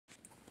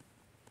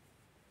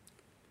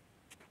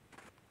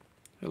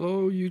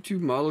Hello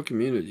YouTube model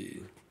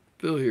community.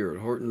 Bill here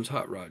at Horton's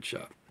Hot Rod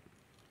Shop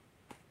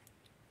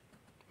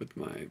with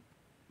my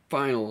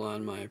final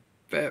on my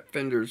Fat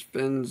Fenders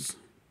Fins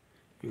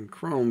and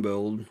Chrome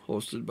build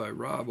hosted by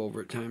Rob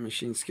over at Time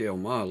Machine Scale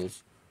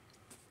Models.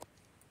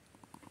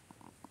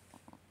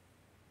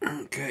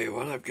 Okay,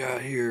 what I've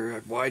got here,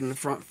 I've widened the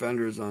front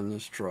fenders on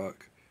this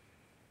truck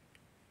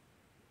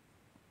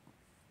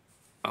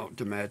out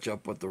to match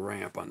up with the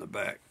ramp on the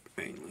back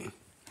mainly.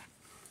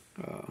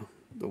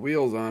 The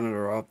wheels on it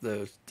are off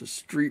the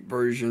street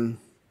version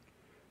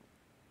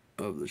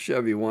of the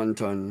Chevy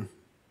 1-ton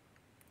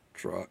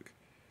truck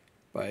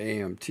by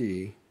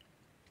AMT.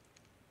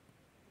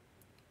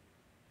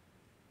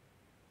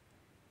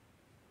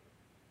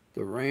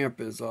 The ramp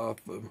is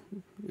off of,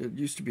 it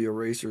used to be a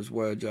racer's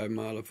wedge. I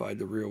modified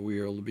the rear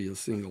wheel to be a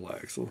single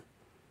axle.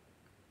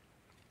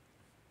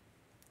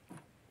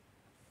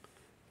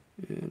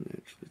 And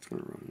actually it's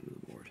going to run into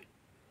the board.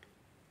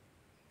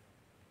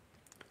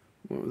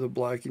 Went with a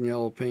black and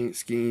yellow paint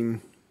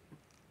scheme.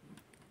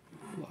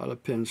 A lot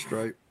of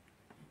pinstripe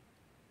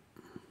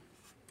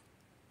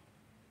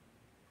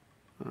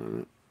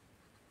on it.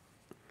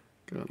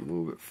 Gotta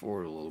move it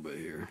forward a little bit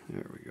here.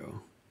 There we go.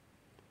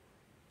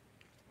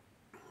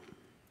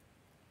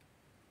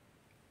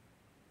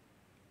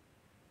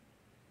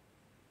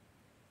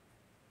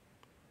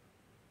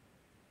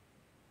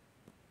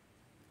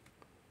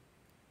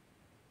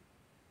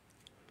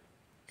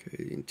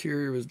 Okay, the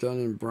interior was done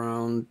in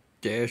brown.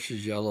 Dash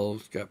is yellow.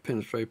 It's got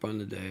pinstripe on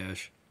the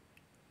dash.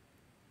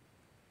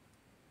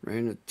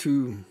 Ran it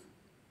 2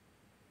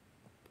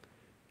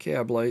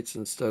 cab lights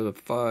instead of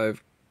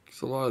 5.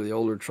 So a lot of the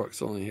older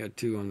trucks only had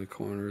 2 on the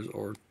corners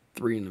or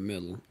 3 in the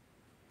middle.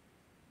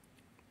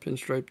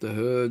 Pinstripe the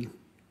hood.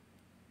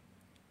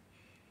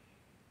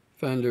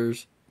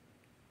 Fenders.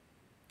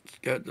 It's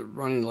got the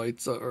running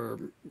lights up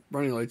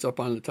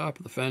on the top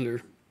of the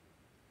fender.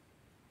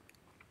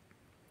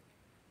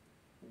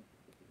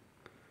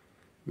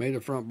 Made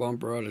a front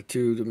bumper out of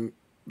 2 to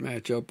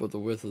match up with the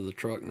width of the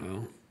truck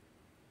now.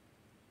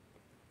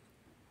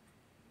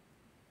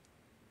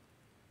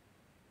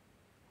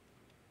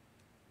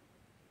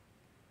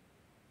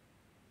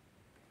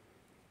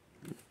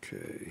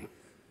 Okay.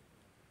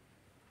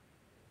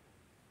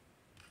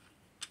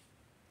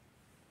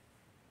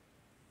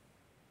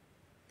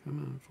 Come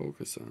on,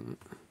 focus on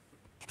it.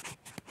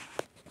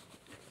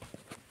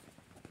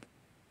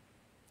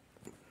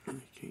 I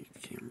can't get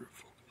the camera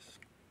focus.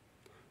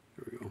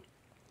 There we go.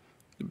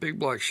 The big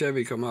black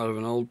Chevy come out of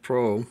an old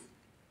Pro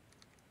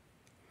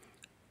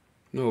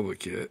Nova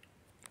kit.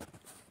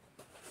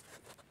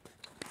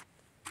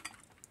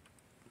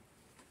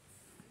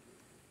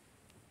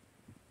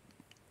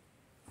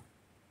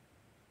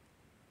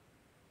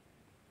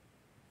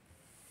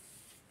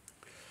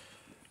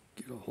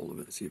 Get a hold of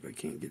it, see if I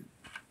can't get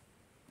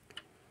a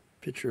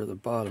picture of the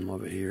bottom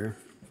of it here.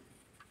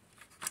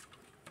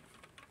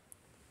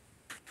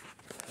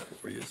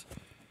 There he is.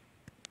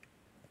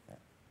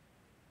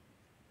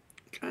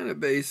 Kind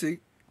of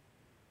basic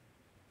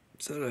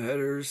set of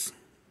headers.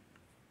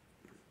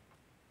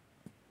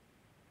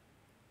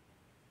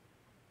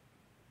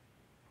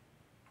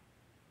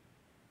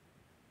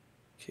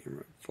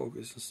 Camera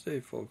focus and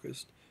stay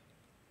focused.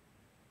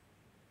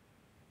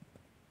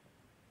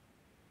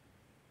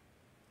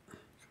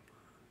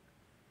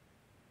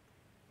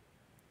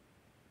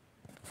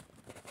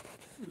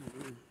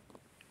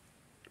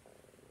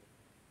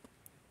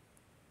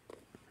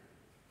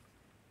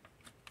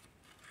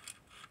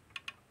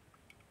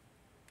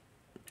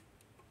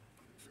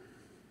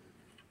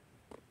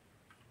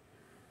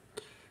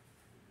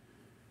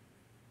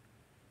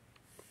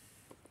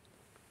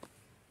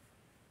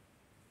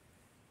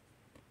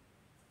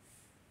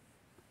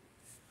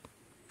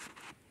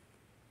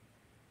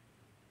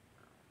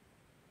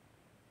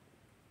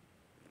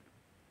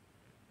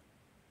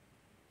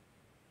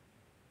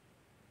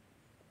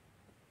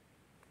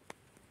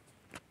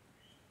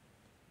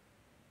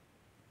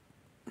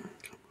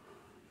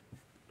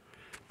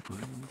 Why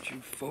don't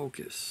you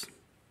focus?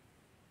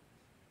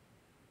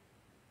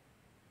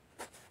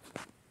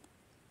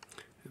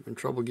 Having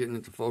trouble getting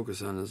it to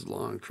focus on this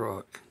long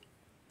truck.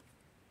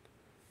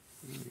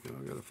 There we go,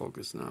 I gotta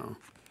focus now.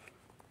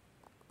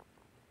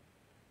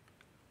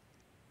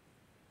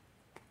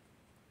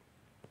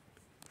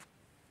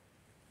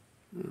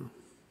 Well,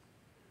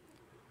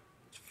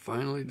 it's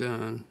finally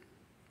done.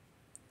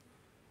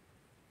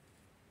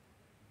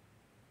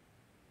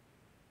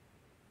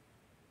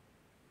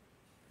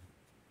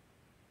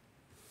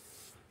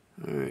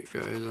 Alright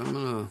guys, I'm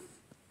gonna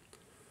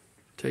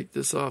take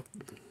this off.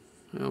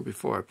 Well,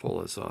 before I pull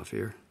this off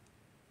here,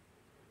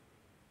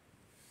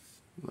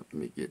 let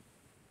me get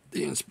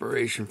the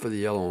inspiration for the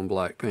yellow and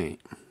black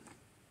paint.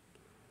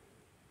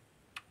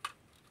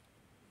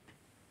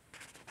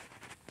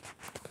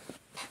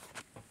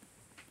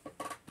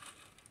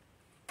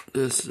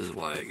 This is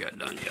why I got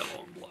done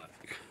yellow and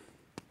black.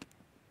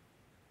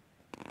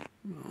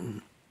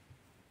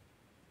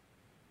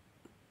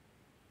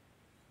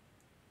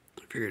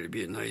 I figured it'd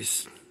be a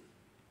nice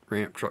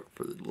ramp truck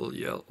for the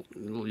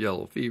little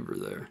yellow fever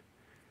there.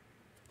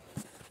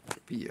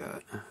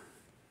 Fiat. Oh,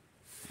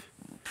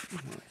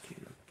 I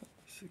can't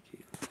focus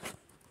again.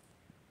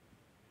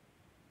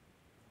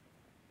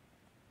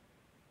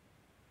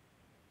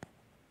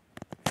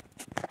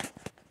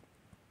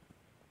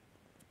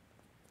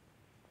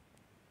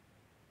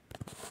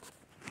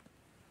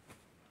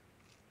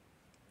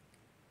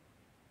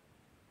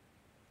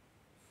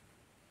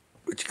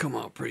 Which come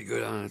out pretty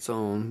good on its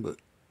own, but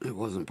it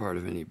wasn't part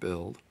of any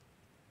build.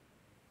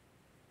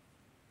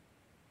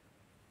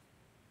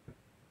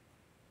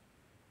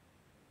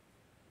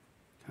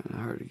 Kind of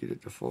hard to get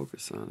it to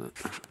focus on it.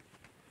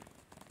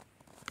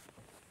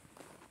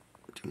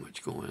 Too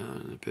much going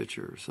on in the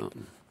picture or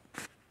something.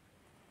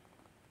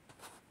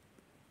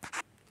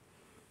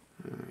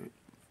 Alright.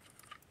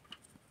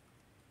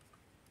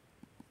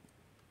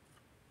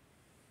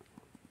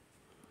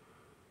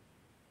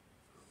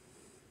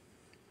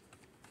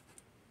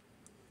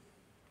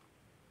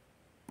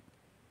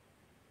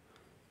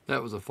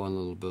 That was a fun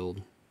little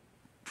build.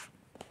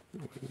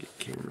 If I can get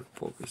camera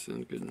focus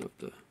in good enough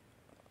to...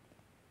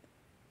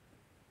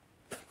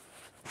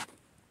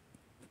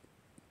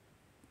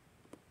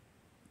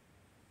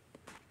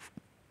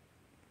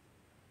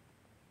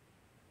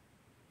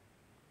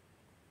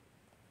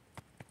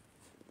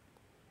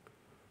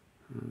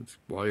 It's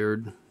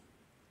wired.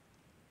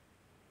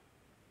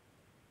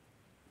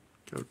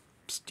 Got a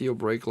steel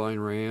brake line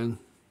ran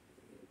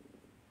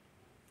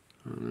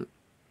on it.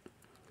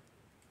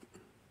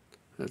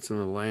 That's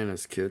an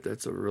Atlantis kit.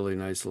 That's a really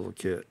nice little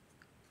kit.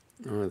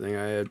 The only thing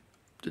I had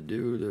to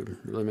do to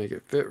really make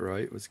it fit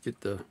right was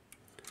get the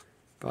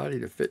body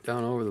to fit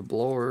down over the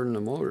blower and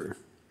the motor.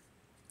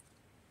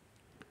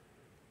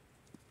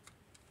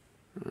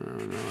 I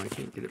don't know, I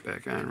can't get it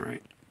back on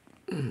right.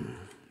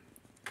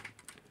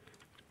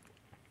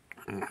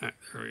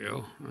 There we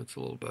go. That's a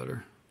little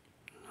better.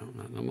 No,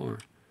 not no more.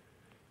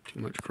 Too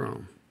much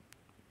chrome.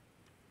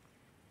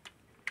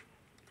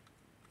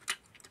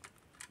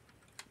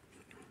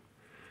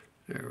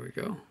 There we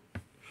go.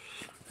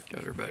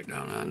 Got her back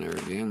down on there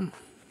again.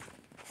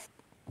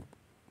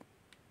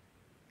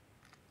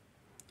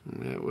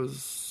 And that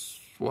was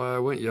why I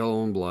went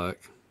yellow and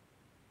black.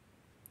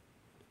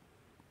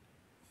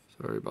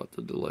 Sorry about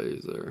the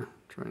delays there.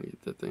 Trying to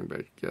get that thing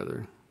back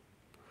together.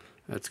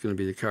 That's going to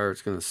be the car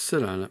that's going to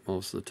sit on it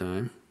most of the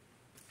time.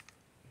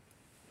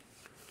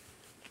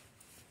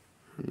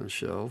 On the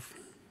shelf.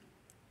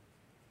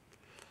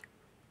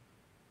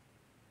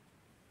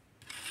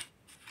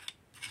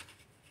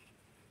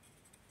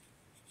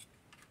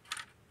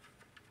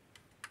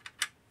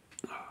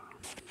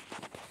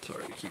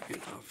 Sorry to keep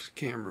getting off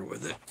camera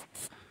with it.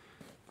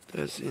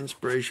 That's the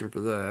inspiration for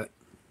that.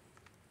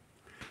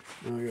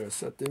 Now I gotta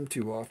set them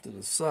two off to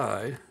the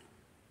side.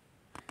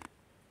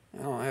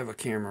 I don't have a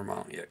camera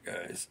mount yet,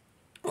 guys.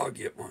 I'll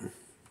get one.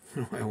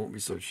 I won't be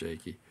so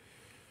shaky.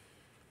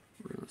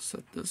 We're gonna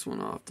set this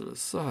one off to the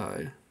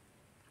side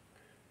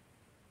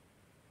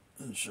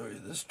and show you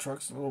this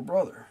truck's little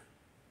brother.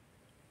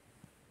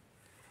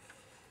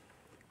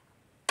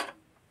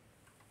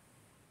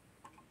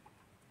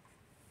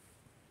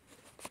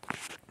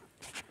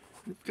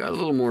 It's got a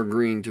little more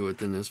green to it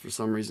than this. For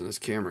some reason, this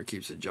camera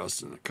keeps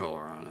adjusting the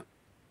color on it.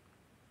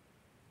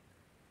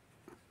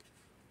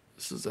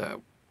 This is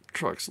that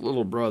truck's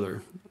little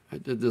brother. I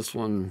did this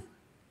one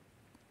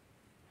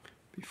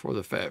before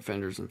the fat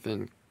fenders and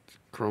fin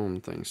chrome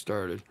thing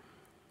started.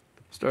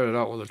 Started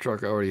out with a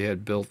truck I already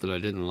had built that I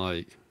didn't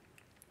like.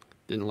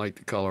 Didn't like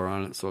the color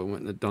on it, so I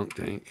went in the dunk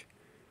tank.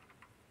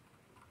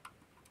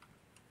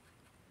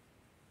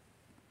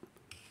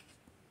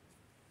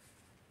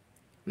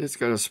 It's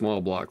got a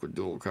small block with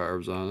dual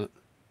carbs on it.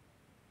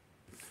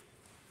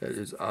 That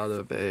is out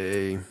of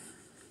a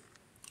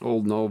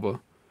old Nova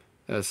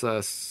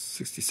SS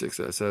 66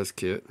 SS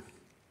kit.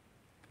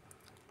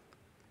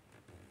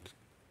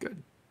 Got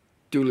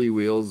dually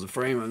wheels. The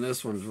frame on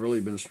this one's really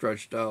been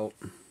stretched out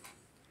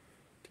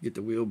to get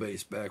the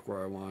wheelbase back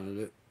where I wanted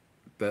it.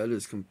 Bed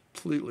is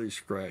completely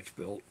scratch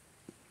built.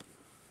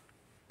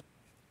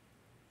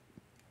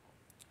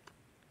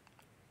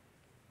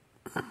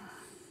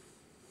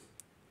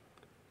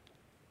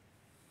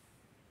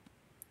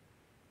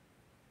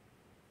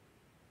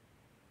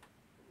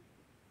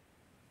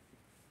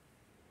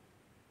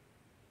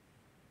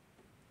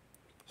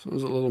 This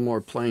one's a little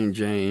more plain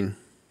Jane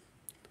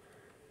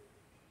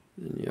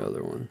than the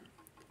other one.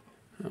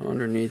 Now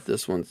underneath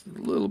this one's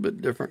a little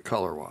bit different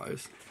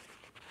color-wise.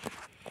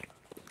 A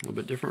little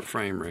bit different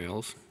frame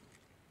rails.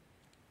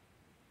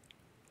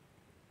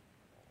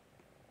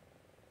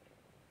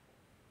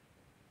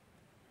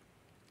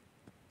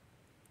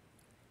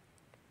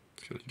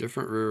 It's got a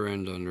different rear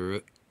end under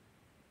it.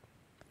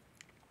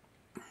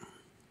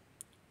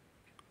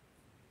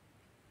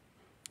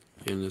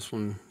 And this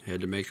one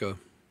had to make a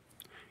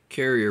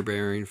carrier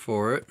bearing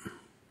for it.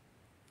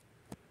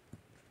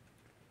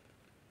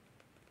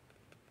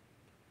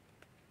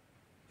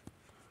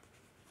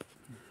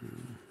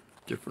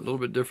 Different, little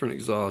bit different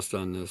exhaust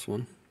on this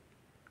one.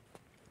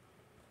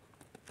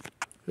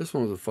 This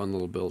one was a fun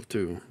little build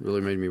too.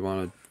 Really made me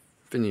want to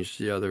finish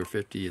the other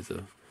 50 as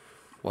a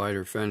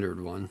wider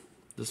fendered one.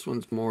 This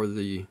one's more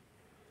the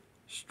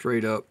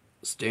straight up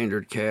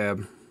standard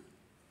cab.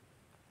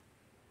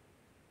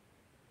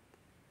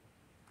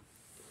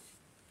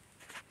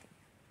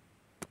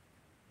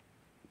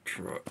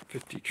 Truck,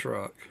 50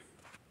 truck.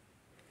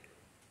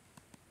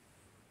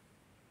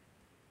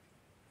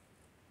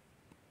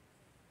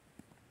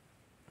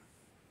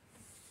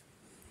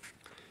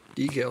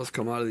 Decals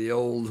come out of the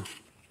old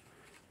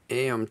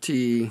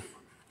AMT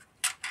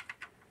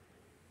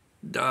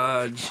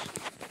Dodge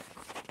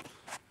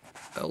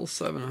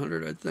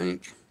L700, I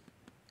think,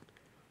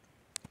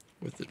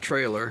 with the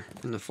trailer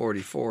and the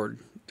 40 Ford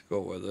to go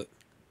with it.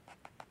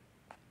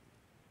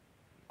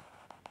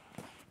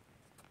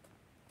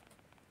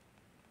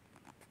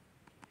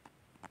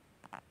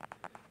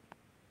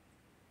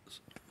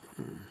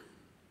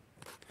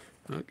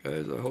 Alright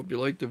guys, I hope you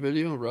liked the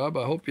video. Rob,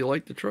 I hope you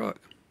liked the truck.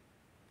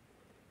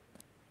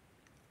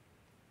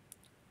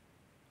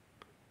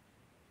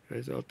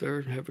 Guys out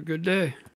there, have a good day.